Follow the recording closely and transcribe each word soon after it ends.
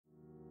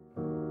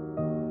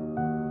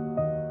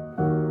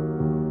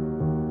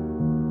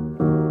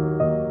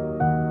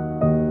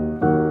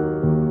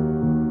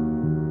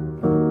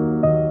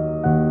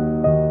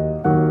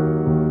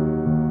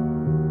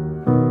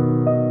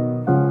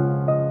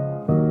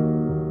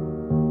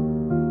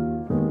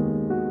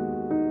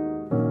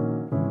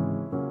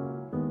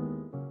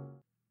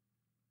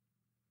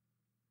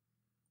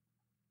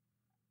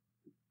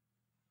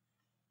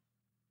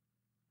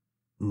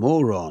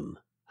more on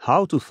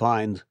how to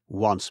find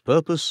one's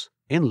purpose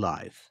in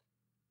life.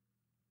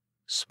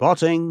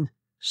 Spotting,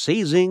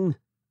 seizing,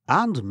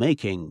 and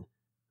making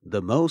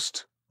the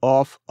most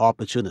of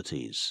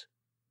opportunities.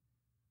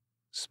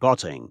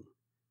 Spotting.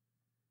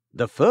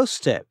 The first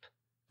step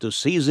to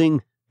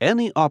seizing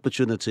any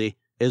opportunity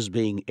is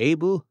being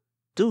able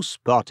to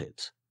spot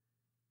it.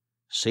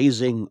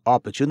 Seizing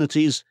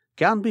opportunities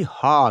can be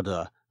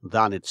harder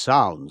than it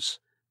sounds,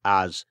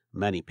 as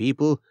many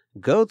people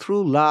go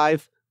through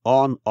life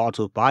on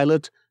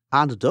autopilot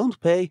and don't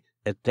pay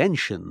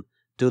attention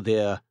to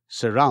their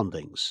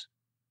surroundings.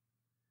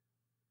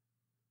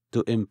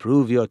 To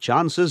improve your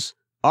chances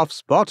of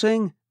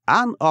spotting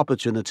an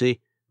opportunity,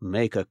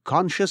 make a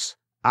conscious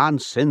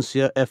and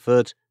sincere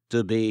effort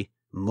to be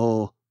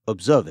more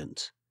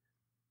observant.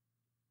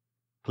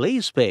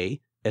 Please pay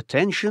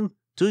attention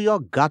to your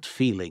gut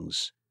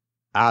feelings,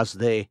 as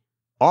they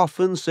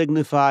often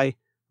signify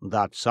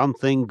that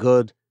something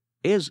good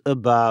is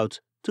about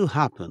to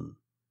happen.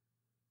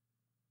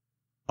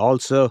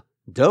 Also,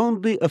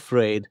 don't be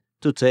afraid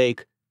to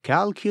take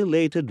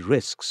calculated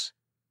risks,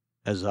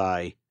 as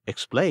I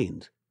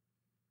explained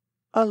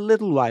a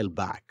little while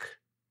back.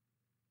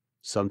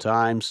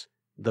 Sometimes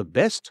the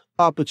best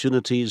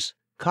opportunities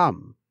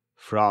come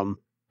from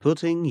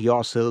putting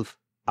yourself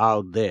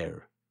out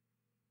there.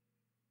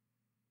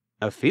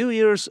 A few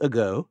years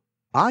ago,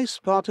 I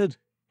spotted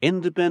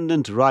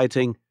independent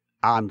writing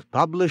and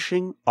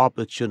publishing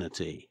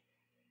opportunity.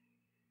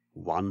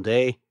 One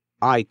day,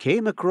 I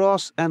came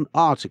across an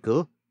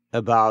article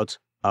about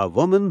a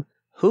woman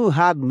who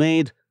had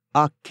made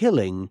a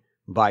killing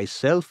by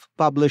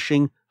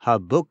self-publishing her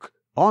book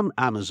on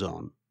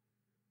Amazon.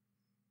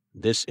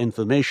 This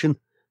information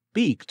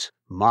piqued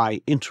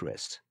my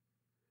interest,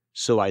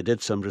 so I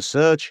did some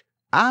research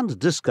and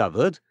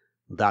discovered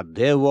that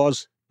there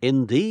was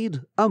indeed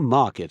a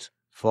market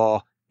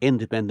for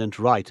independent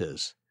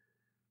writers,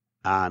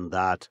 and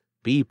that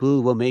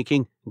people were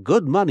making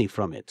good money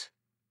from it.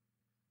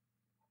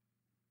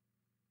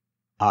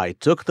 I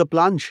took the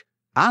plunge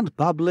and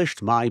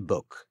published my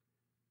book.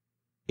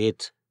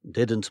 It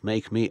didn't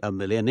make me a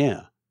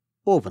millionaire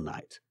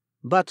overnight,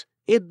 but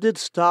it did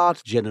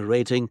start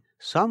generating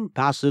some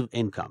passive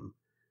income,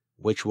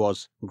 which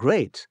was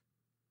great.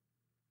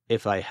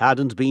 If I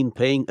hadn't been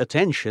paying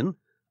attention,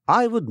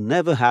 I would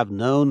never have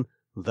known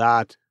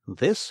that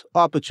this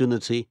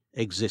opportunity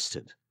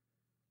existed,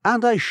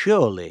 and I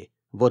surely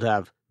would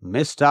have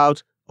missed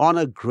out on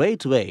a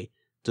great way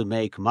to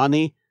make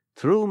money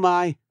through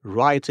my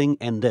writing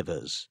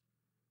endeavors.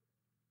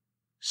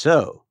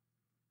 So,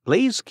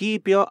 please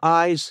keep your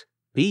eyes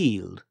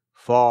peeled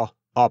for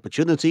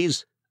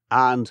opportunities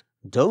and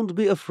don't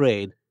be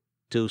afraid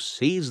to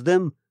seize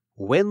them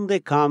when they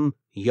come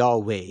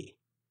your way.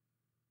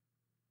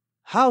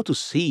 How to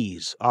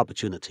seize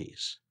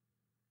opportunities?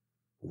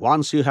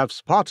 Once you have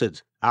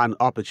spotted an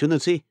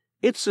opportunity,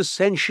 it's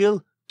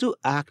essential to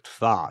act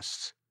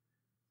fast.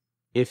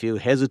 If you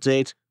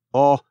hesitate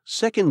or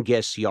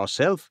second-guess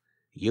yourself,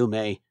 you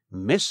may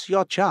miss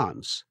your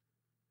chance.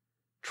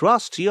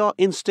 Trust your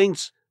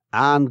instincts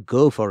and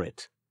go for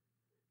it.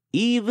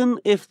 Even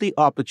if the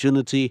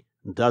opportunity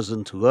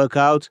doesn't work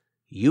out,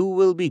 you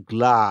will be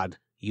glad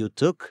you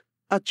took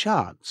a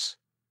chance.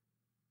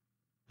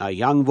 A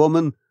young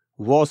woman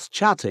was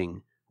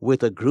chatting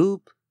with a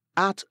group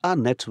at a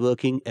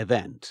networking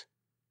event.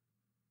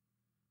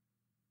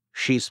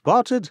 She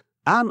spotted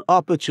an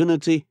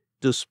opportunity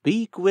to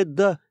speak with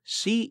the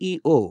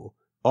CEO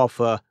of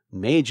a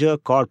major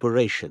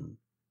corporation.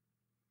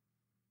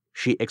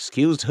 She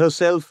excused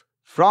herself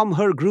from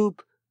her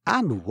group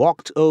and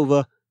walked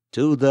over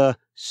to the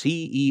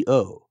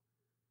CEO.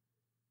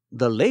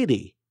 The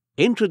lady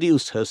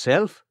introduced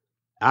herself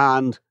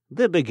and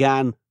they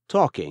began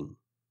talking.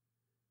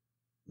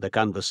 The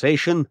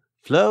conversation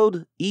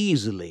flowed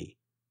easily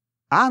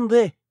and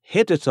they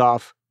hit it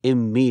off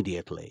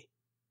immediately.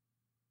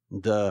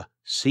 The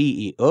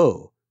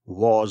CEO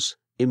was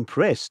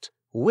impressed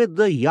with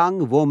the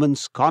young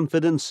woman's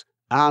confidence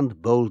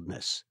and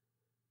boldness.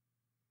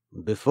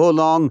 Before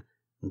long,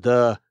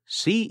 the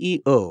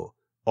CEO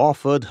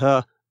offered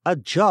her a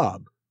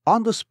job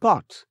on the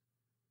spot.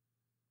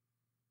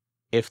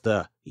 If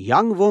the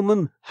young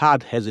woman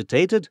had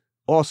hesitated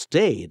or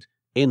stayed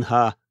in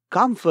her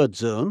comfort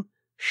zone,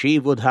 she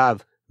would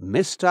have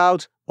missed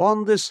out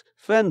on this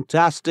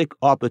fantastic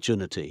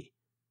opportunity.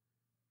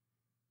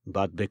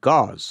 But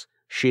because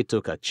she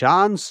took a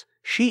chance,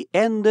 she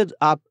ended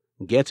up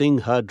getting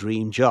her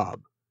dream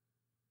job.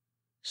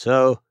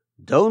 So,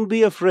 don't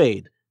be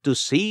afraid to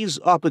seize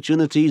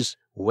opportunities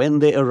when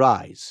they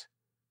arise.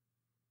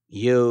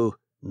 You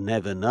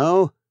never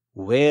know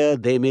where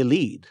they may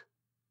lead.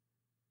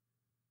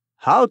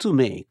 How to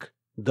make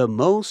the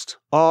most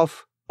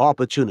of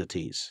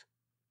opportunities.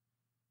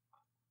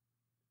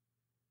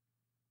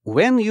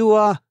 When you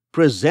are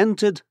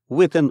presented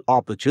with an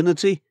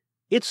opportunity,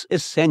 it's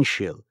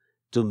essential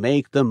to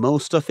make the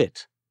most of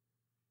it.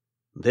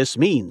 This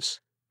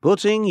means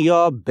putting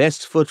your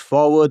best foot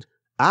forward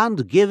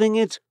and giving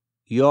it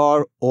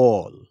your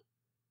all.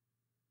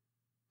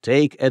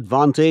 take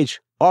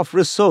advantage of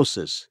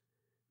resources,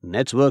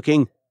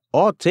 networking,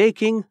 or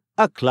taking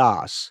a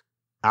class,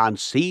 and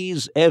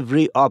seize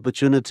every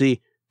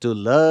opportunity to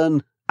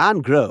learn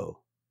and grow.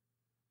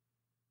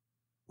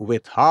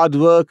 With hard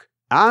work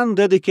and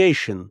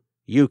dedication,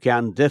 you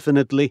can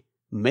definitely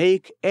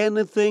make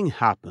anything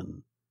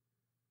happen.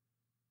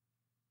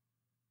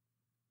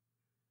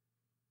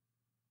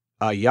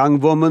 A young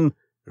woman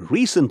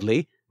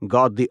recently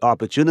got the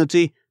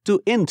opportunity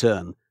to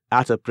intern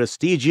at a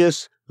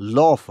prestigious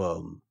law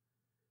firm.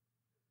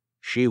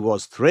 She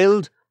was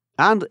thrilled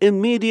and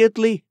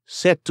immediately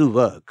set to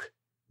work,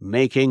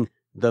 making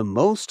the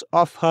most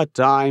of her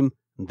time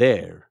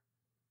there.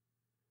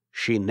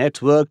 She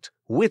networked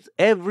with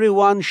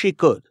everyone she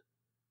could,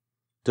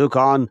 took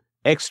on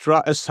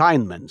extra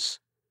assignments,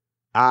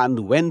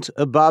 and went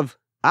above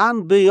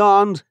and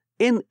beyond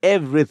in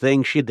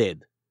everything she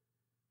did.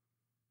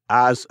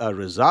 As a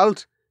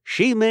result,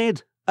 she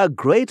made a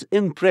great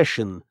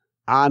impression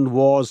and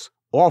was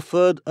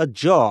offered a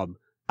job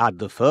at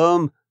the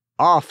firm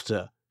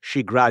after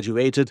she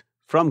graduated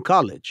from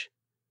college.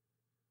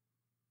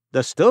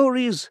 The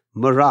story's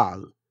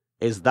morale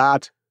is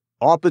that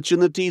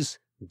opportunities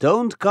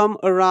don't come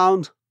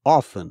around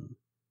often,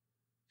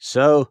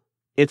 so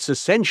it's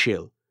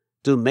essential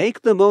to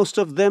make the most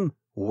of them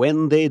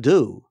when they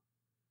do.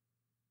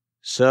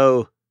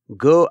 So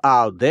go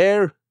out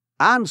there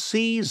and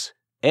seize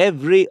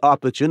every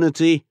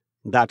opportunity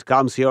that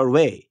comes your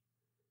way.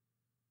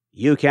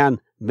 You can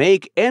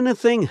make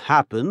anything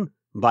happen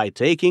by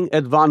taking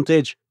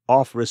advantage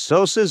of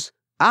resources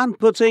and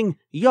putting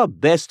your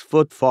best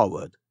foot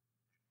forward.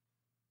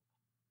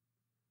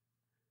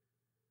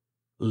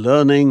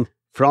 Learning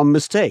from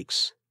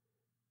mistakes.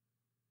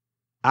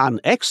 An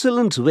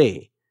excellent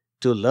way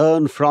to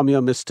learn from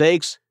your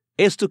mistakes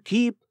is to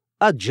keep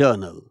a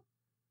journal.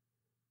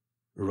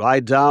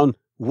 Write down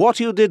what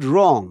you did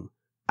wrong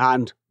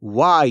and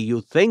why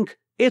you think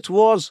it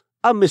was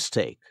a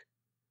mistake.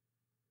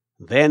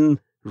 Then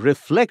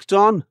reflect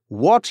on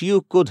what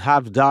you could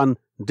have done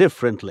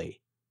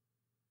differently.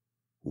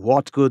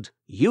 What could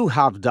you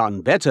have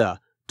done better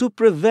to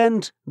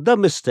prevent the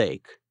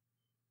mistake?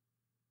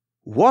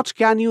 What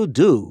can you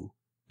do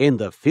in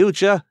the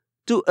future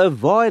to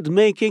avoid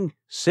making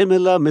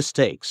similar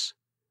mistakes?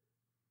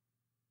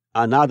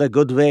 Another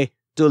good way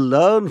to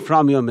learn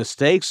from your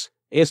mistakes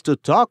is to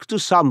talk to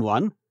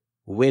someone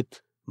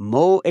with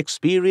more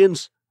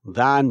experience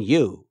than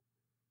you.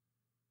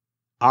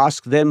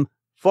 Ask them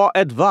for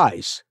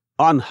advice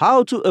on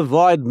how to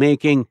avoid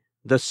making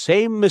the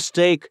same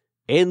mistake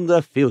in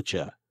the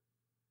future.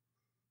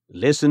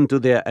 Listen to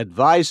their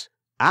advice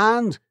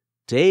and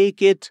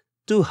take it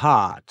to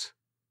heart.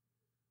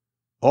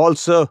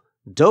 Also,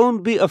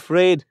 don't be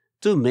afraid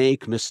to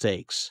make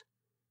mistakes.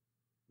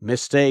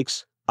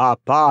 Mistakes are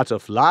part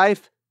of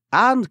life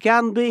and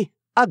can be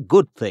a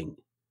good thing.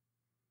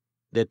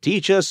 They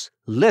teach us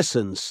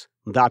lessons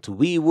that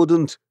we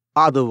wouldn't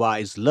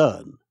otherwise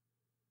learn.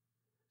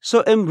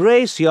 So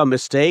embrace your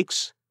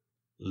mistakes,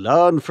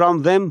 learn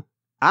from them,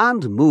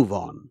 and move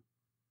on.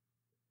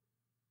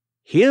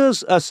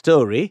 Here's a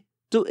story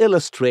to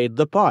illustrate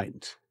the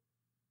point.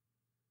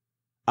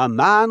 A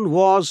man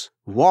was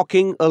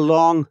walking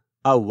along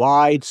a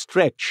wide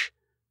stretch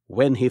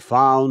when he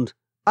found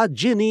a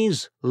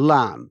genie's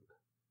lamp.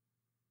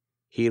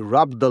 He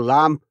rubbed the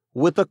lamp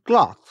with a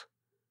cloth,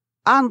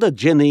 and the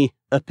genie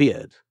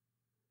appeared.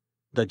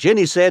 The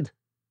genie said,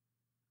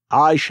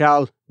 "I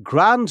shall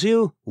grant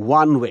you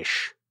one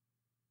wish."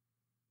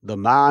 The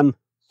man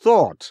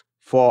thought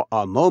for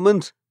a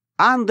moment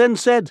and then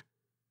said,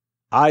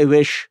 "I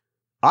wish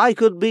I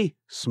could be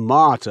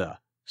smarter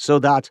so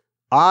that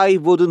I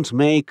wouldn't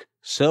make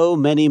so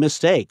many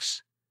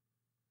mistakes."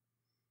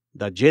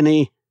 The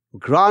genie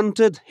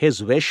granted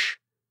his wish,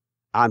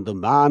 and the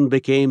man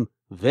became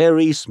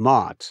very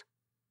smart.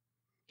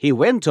 He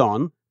went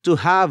on to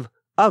have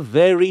a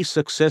very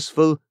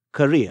successful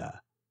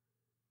career.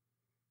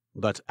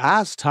 But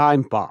as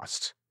time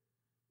passed,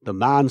 the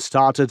man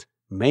started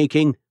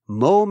making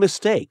more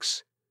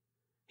mistakes.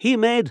 He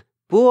made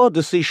poor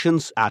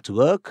decisions at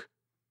work,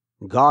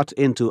 got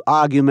into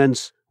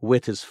arguments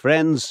with his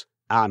friends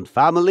and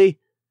family,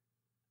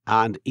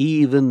 and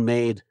even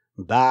made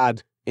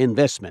bad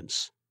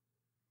investments.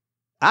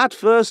 At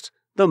first,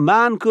 the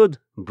man could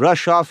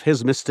brush off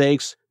his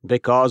mistakes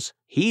because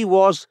he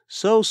was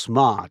so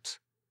smart.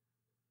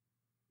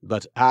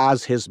 But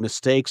as his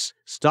mistakes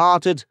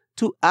started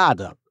to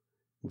add up,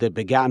 they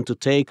began to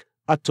take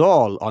a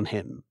toll on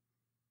him.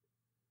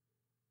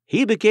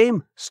 He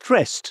became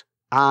stressed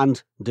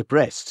and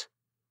depressed.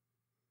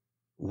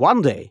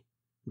 One day,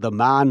 the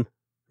man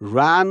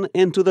ran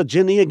into the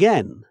genie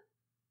again.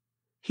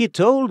 He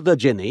told the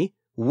genie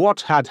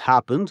what had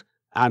happened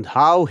and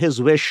how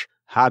his wish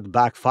had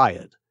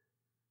backfired.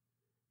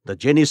 The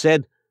genie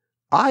said,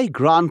 "I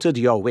granted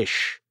your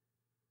wish,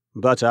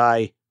 but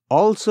I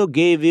also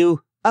gave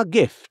you a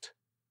gift.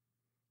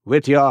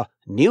 With your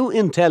new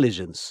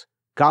intelligence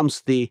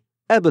comes the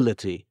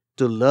ability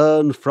to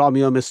learn from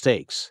your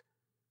mistakes,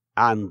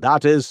 and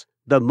that is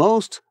the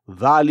most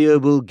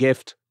valuable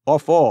gift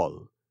of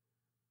all.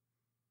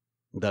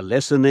 The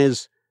lesson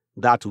is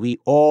that we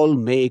all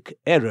make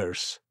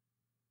errors,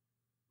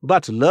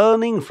 but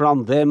learning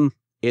from them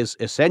is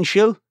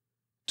essential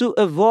to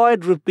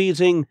avoid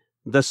repeating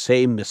the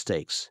same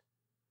mistakes.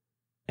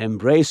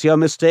 Embrace your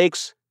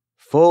mistakes,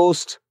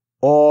 forced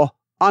or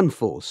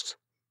unforced.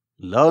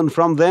 Learn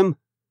from them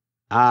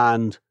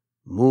and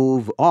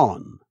move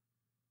on.